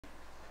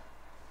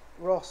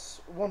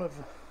Ross, one of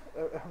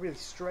a really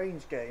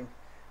strange game,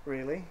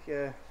 really.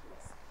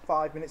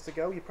 5 minutes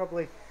ago, you're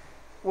probably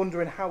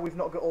wondering how we've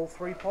not got all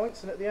 3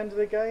 points, and at the end of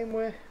the game,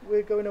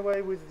 we're going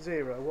away with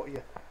 0. What are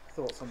your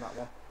thoughts on that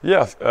one?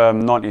 Yeah,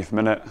 90th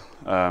minute,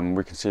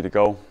 we conceded a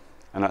goal,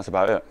 and that's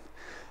about it.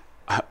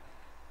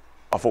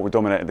 I thought we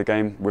dominated the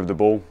game with the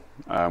ball.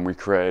 We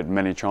created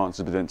many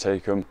chances, but didn't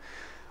take them.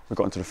 We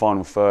got into the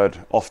final third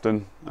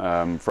often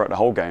throughout the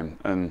whole game,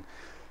 and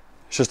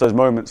it's just those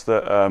moments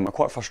that are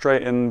quite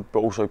frustrating, but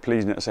also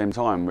pleasing at the same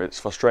time. It's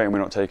frustrating we're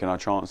not taking our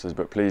chances,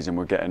 but pleasing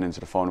we're getting into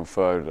the final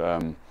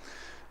third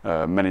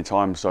many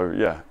times. So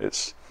yeah,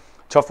 it's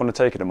a tough one to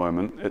take at the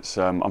moment.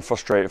 I'm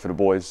frustrated for the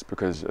boys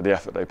because of the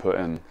effort they put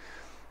in.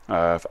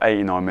 For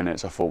 89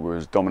 minutes, I thought we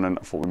was dominant.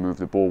 I thought we moved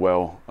the ball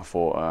well. I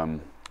thought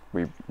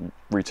we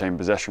retained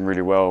possession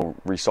really well,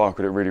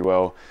 recycled it really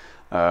well.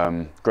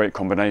 Great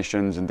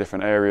combinations in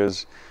different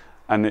areas,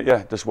 and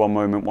yeah, just one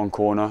moment, one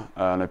corner,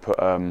 and they put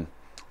a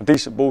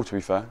decent ball, to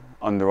be fair,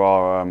 under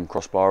our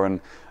crossbar,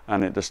 and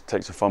it just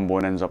takes a fumble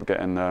and ends up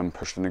getting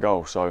pushed in the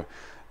goal. So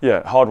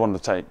yeah, hard one to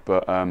take,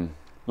 but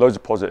loads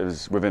of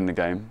positives within the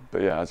game.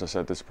 But yeah, as I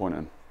said,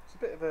 disappointing. It's a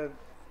bit of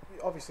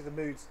obviously the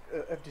moods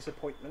of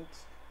disappointment,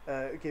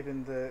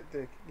 given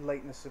the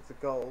lateness of the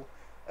goal.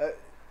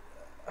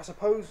 I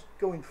suppose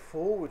going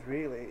forward,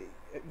 really,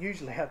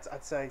 usually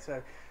I'd say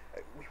so.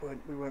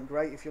 We weren't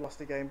great if you lost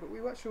the game, but we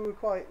actually were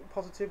quite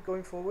positive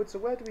going forward. So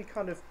where do we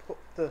kind of put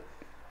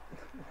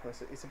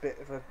it's a bit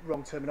of a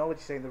wrong terminology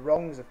saying the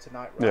wrongs of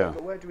tonight, right? Yeah.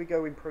 But where do we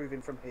go improving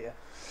from here?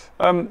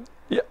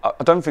 Yeah,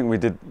 I don't think we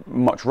did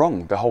much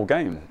wrong the whole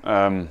game.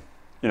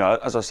 You know,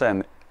 as I was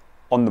saying,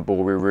 on the ball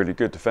we were really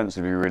good,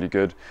 defensively we were really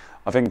good.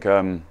 I think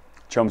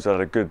Chelmsford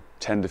had a good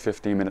 10 to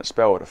 15 minute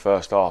spell at the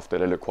first half that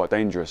they looked quite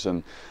dangerous,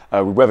 and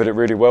we weathered it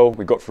really well.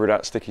 We got through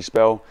that sticky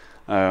spell,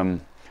 and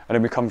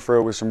then we come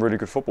through it with some really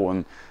good football,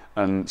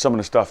 and some of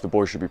the stuff the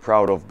boys should be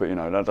proud of, but you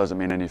know, that doesn't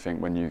mean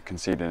anything when you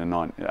concede in the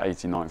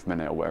 89th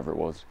minute or whatever it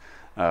was.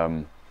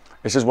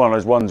 It's just one of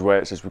those ones where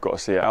it's just we've got to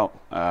see it out.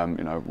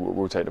 You know,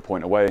 we'll take the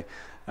point away.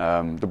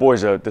 The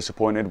boys are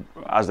disappointed,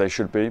 as they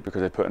should be,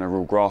 because they put in a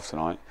real graft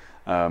tonight.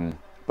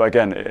 But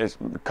again, it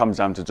comes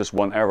down to just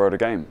one error of the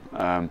game,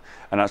 and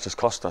that's just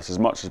cost us as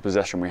much as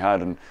possession we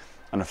had, and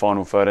the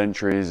final third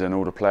entries and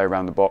all the play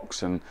around the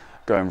box and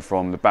going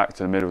from the back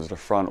to the middle to the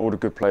front, all the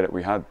good play that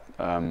we had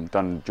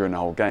done during the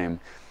whole game.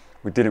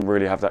 We didn't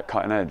really have that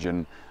cutting edge,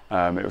 and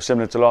it was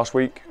similar to last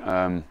week.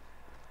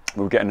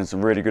 We were getting in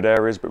some really good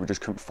areas, but we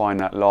just couldn't find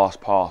that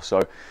last pass.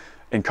 So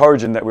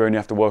encouraging that we only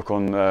have to work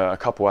on a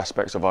couple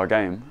aspects of our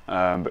game,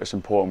 but it's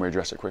important we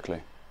address it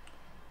quickly.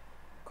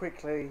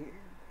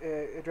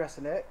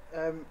 Addressing it,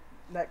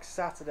 next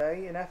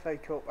Saturday in FA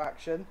Cup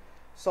action,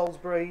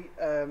 Salisbury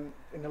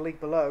in the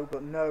league below,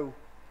 but no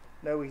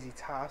easy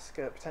task,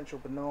 potential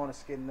banana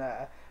skin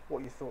there. What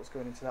are your thoughts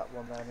going into that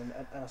one then?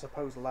 And I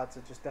suppose the lads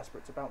are just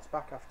desperate to bounce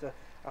back after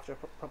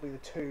probably the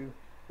two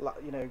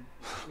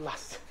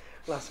last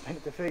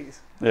minute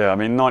defeats. Yeah, I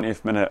mean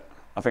 90th minute,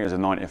 I think it was a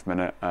 90th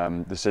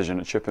minute decision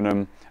at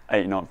Chippenham,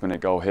 89th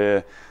minute goal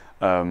here.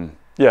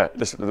 Yeah,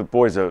 the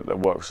boys that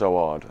work so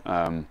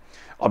hard.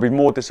 I'd be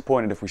more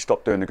disappointed if we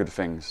stopped doing the good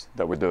things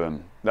that we're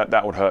doing.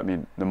 That would hurt me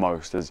the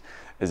most, is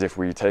if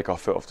we take our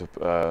foot off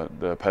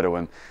the pedal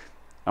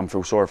and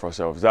feel sorry for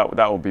ourselves.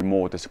 That would be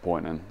more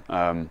disappointing.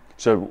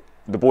 So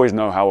the boys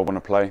know how I want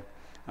to play.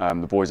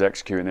 The boys are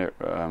executing it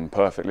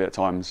perfectly at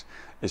times.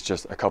 It's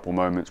just a couple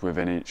moments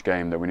within each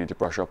game that we need to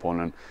brush up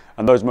on,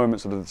 and those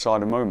moments are the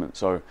deciding moments.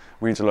 So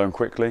we need to learn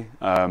quickly.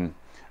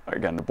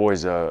 Again, the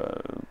boys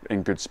are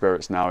in good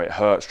spirits now. It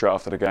hurt straight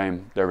after the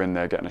game. They're in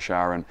there getting a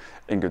shower and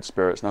in good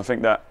spirits. And I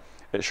think that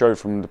it showed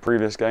from the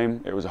previous game.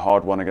 It was a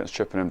hard one against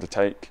Chippenham to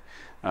take,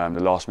 the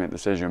last minute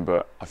decision.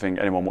 But I think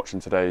anyone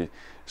watching today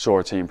saw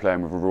a team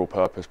playing with a real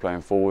purpose,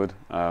 playing forward.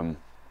 And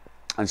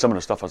some of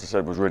the stuff, as I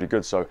said, was really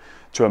good. So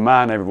to a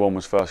man, everyone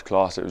was first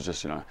class. It was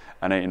just, you know,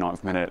 an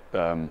 89th minute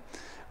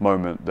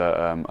moment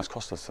that has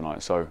cost us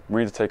tonight. So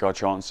we need to take our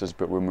chances,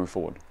 but we'll move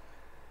forward.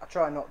 I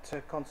try not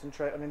to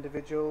concentrate on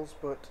individuals,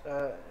 but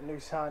a new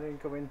signing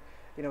coming,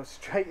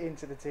 straight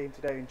into the team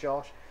today in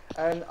Josh,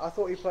 and I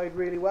thought he played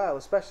really well,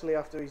 especially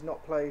after he's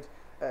not played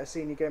a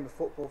senior game of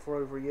football for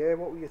over a year.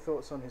 What were your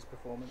thoughts on his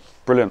performance?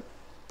 Brilliant,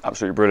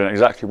 absolutely brilliant.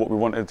 Exactly what we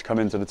wanted to come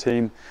into the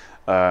team.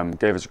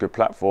 Gave us a good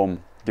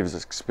platform, gives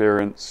us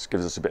experience,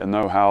 gives us a bit of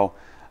know-how.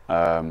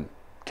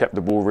 Kept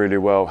the ball really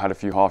well, had a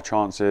few half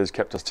chances,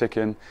 kept us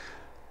ticking,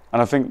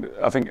 and I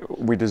think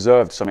we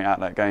deserved something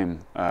out of that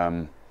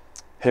game.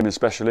 Him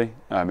especially,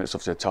 it's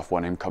obviously a tough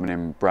one, him coming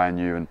in brand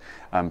new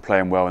and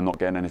playing well and not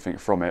getting anything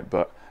from it,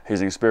 but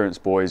he's an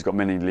experienced boy, he's got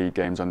many league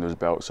games under his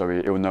belt, so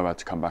he'll know how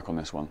to come back on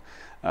this one.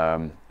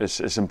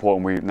 It's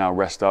important we now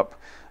rest up,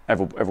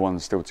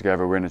 everyone's still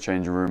together, we're in a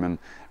changing room, and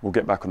we'll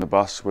get back on the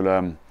bus, we'll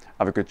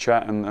have a good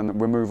chat and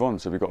we'll move on.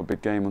 So we've got a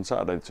big game on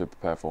Saturday to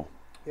prepare for.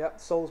 Yeah,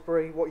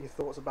 Salisbury, what are your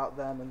thoughts about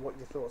them and what are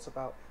your thoughts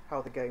about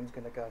how the game's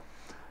going to go?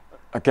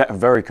 Again,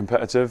 very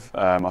competitive.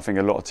 I think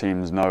a lot of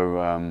teams know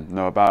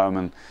about them,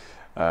 and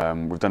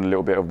We've done a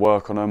little bit of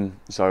work on them,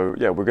 so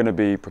yeah, we're going to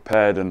be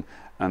prepared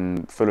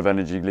and full of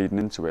energy leading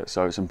into it.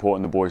 So it's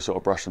important the boys sort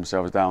of brush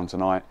themselves down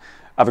tonight,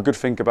 have a good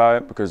think about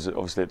it, because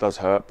obviously it does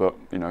hurt, but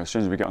you know, as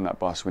soon as we get on that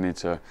bus, we need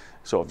to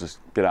sort of just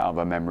get out of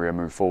our memory and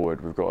move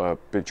forward. We've got a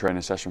big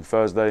training session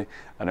Thursday,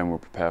 and then we'll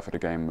prepare for the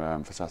game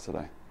for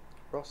Saturday.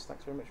 Ross,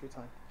 thanks very much for your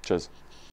time. Cheers.